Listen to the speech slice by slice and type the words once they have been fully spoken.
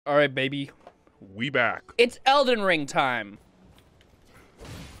All right, baby. We back. It's Elden Ring time.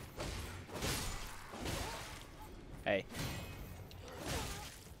 Hey.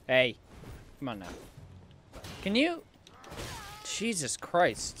 Hey. Come on now. Can you? Jesus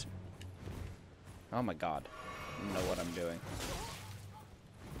Christ. Oh my God. I don't know what I'm doing.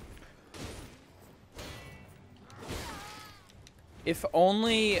 If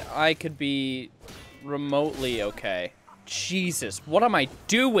only I could be remotely okay. Jesus, what am I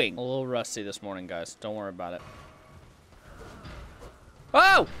doing? A little rusty this morning, guys. Don't worry about it.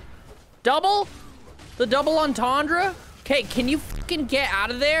 Oh! Double? The double entendre? Okay, can you fucking get out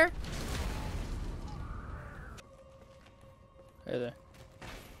of there? Hey there.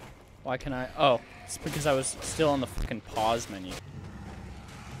 Why can I? Oh, it's because I was still on the fucking pause menu.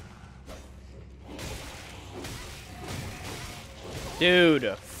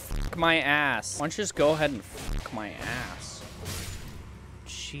 Dude, fuck my ass. Why don't you just go ahead and fuck my ass?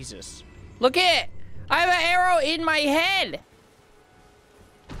 Jesus. Look at it! I have an arrow in my head!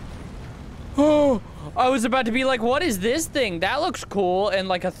 Oh, I was about to be like, what is this thing? That looks cool and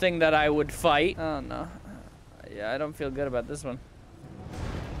like a thing that I would fight. Oh no. Yeah, I don't feel good about this one.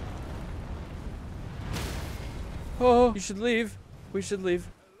 Oh, you should leave. We should leave.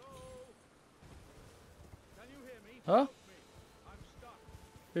 Huh?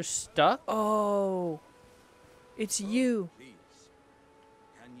 You're stuck? Oh. It's you. Please,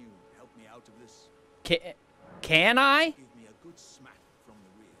 can you help me out of this? Can I? Give me a good smack from the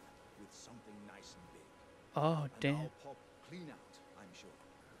rear with something nice and big. Oh, And damn. I'll pop clean out, I'm sure.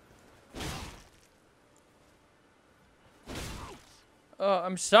 Oh,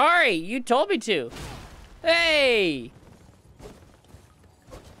 I'm sorry. You told me to. Hey.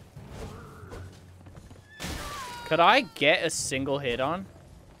 Could I get a single hit on?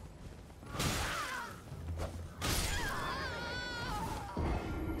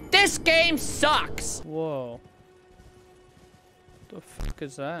 This game sucks! Whoa. The fuck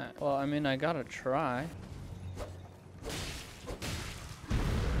is that? Well, I mean, I gotta try.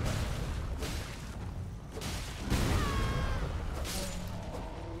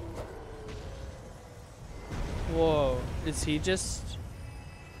 Whoa. Is he just...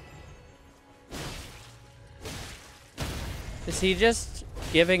 Is he just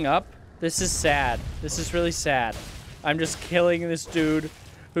giving up? This is sad. This is really sad. I'm just killing this dude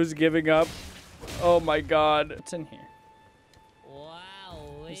who's giving up. Oh my God. What's in here?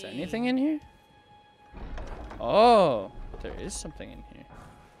 Wow. Is there anything in here? Oh, there is something in here.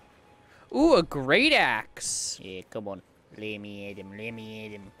 Ooh, a great axe. Yeah, come on. Let me hit him. Let me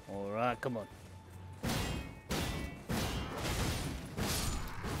hit him. All right, come on.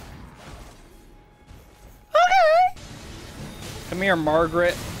 Okay. Come here,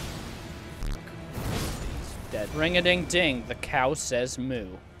 Margaret. Dead. Ring-a-ding-ding. The cow says moo.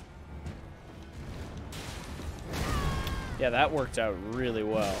 Yeah, that worked out really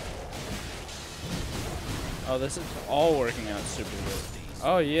well. Oh, this is all working out super good.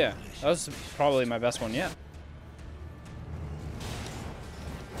 Oh, yeah. That was probably my best one yet.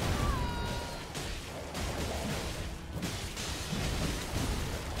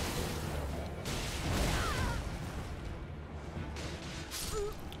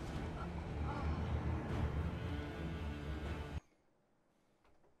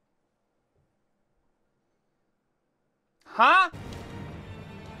 Huh?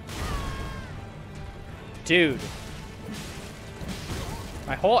 Dude.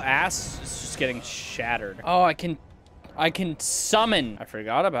 My whole ass is just getting shattered. Oh, I can summon. I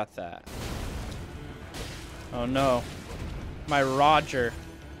forgot about that. Oh no. My Roger.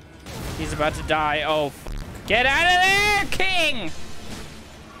 He's about to die. Oh, get out of there, King!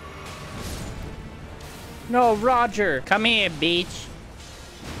 No, Roger. Come here, beach.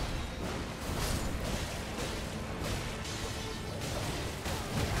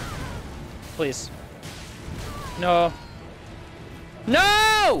 Please. No.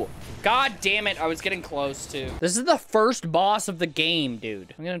 No! God damn it, I was getting close to. This is the first boss of the game,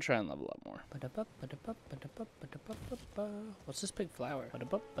 dude. I'm gonna try and level up more. What's this big flower?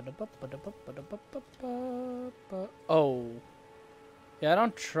 Oh. Yeah, I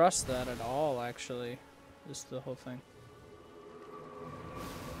don't trust that at all, actually. Just the whole thing.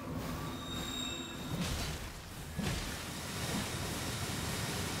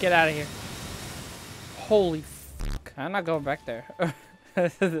 Get out of here. Holy fuck. I'm not going back there.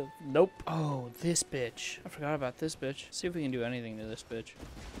 Nope. Oh, this bitch. I forgot about this bitch. See if we can do anything to this bitch.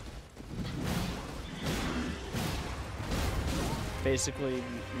 Basically,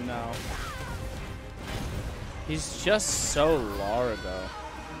 no. He's just so Largo.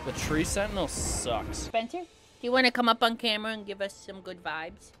 The tree sentinel sucks. Spencer, you want to come up on camera and give us some good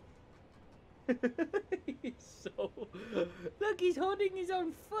vibes? He's so... Look, he's holding his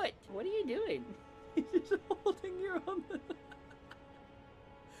own foot. What are you doing? He's just holding your own...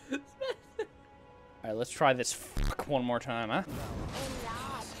 Alright, let's try this fuck one more time, huh?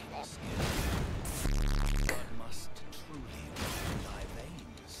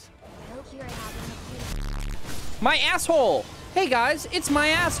 My asshole! Hey guys, it's my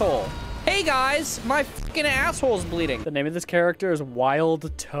asshole! Hey guys, my fucking asshole's bleeding. The name of this character is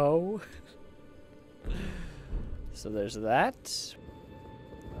Wild Toe. So there's that.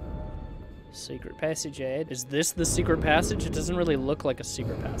 Secret passage aid. Is this the secret passage? It doesn't really look like a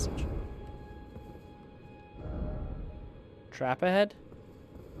secret passage. Trap ahead.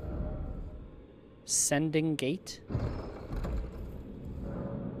 Sending gate.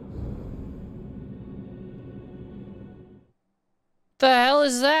 The hell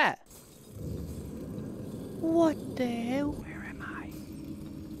is that? What the hell? Where am I?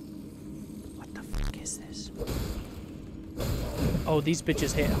 What the fuck is this? Oh, these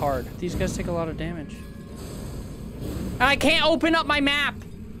bitches hit hard. These guys take a lot of damage. I can't open up my map!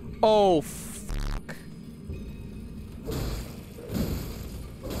 Oh, fuck.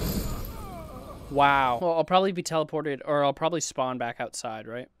 Wow. Well, I'll probably be teleported, or I'll probably spawn back outside,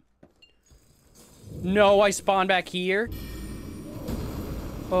 right? No, I spawn back here?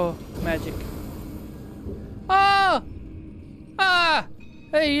 Oh, magic. Ah! Ah!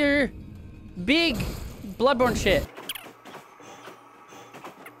 Hey, you're big bloodborne shit.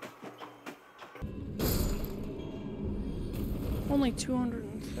 Only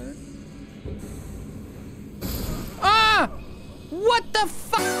 230. Ah! What the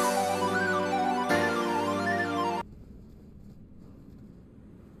fuck?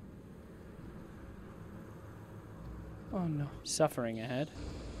 Oh no. Suffering ahead.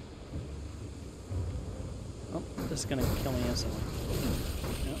 Oh, this is gonna kill me instantly.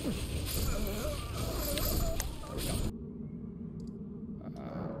 Yep. There we go.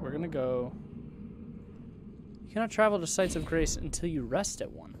 We're gonna go... You cannot travel to sites of grace until you rest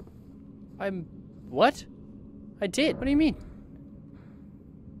at one. What? I did. What do you mean?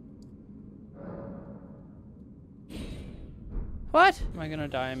 What? Am I gonna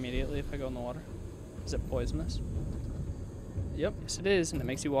die immediately if I go in the water? Is it poisonous? Yep, yes it is, and it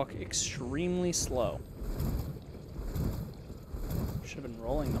makes you walk extremely slow. Should have been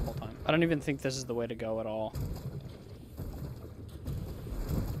rolling the whole time. I don't even think this is the way to go at all.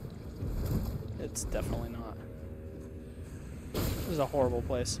 It's definitely not. This is a horrible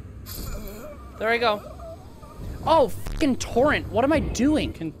place. There I go. Oh, fucking torrent. What am I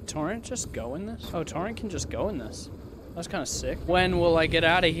doing? Can torrent just go in this? Oh, torrent can just go in this. That's kind of sick. When will I get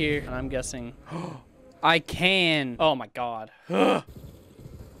out of here? I'm guessing. I can. Oh my god.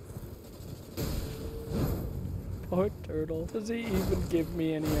 Poor turtle. Does he even give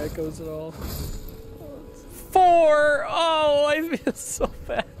me any echoes at all? 4! Oh, I feel so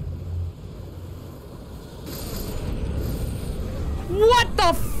bad. What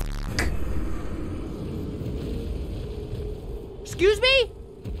the fuck? Excuse me?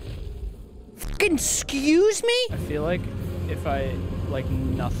 Fucking excuse me? I feel like if I, like,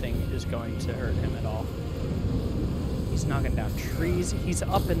 nothing is going to hurt him at all. He's knocking down trees. He's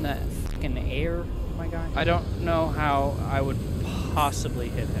up in the fucking air, my guy. I don't know how I would possibly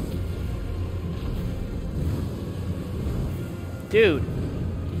hit him. Dude.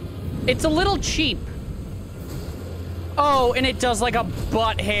 It's a little cheap. Oh, and it does like a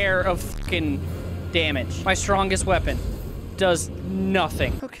butt hair of fucking damage. My strongest weapon does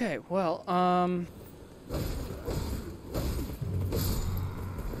nothing. Okay, well,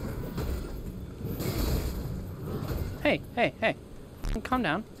 Hey, hey, hey. Calm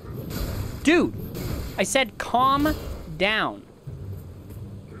down. Dude, I said calm down.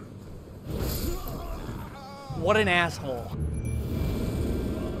 What an asshole.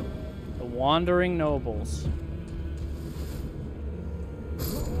 The Wandering Nobles.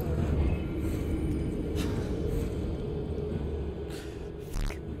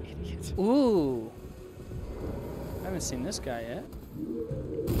 Ooh. I haven't seen this guy yet.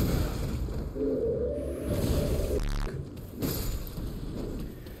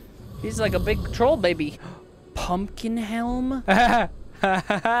 He's like a big troll baby. Pumpkin helm? I'm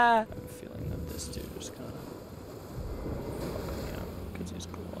feeling that this dude is kind of fucking me out because he's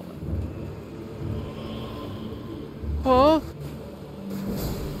glowing. Huh?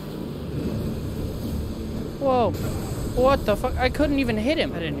 Whoa. What the fuck? I couldn't even hit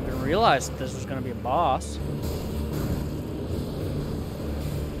him. I didn't even realize that this was gonna be a boss.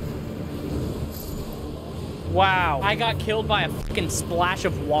 Wow. I got killed by a fucking splash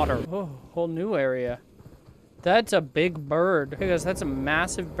of water. Oh, whole new area. That's a big bird. Hey guys, that's a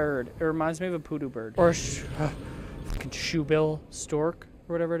massive bird. It reminds me of a poodoo bird. Or a fucking shoebill stork,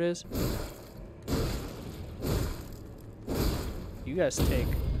 or whatever it is. You guys take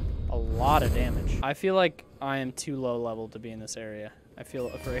a lot of damage. I feel like I am too low level to be in this area. I feel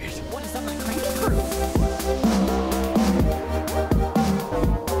afraid. What is up, my cranky crew?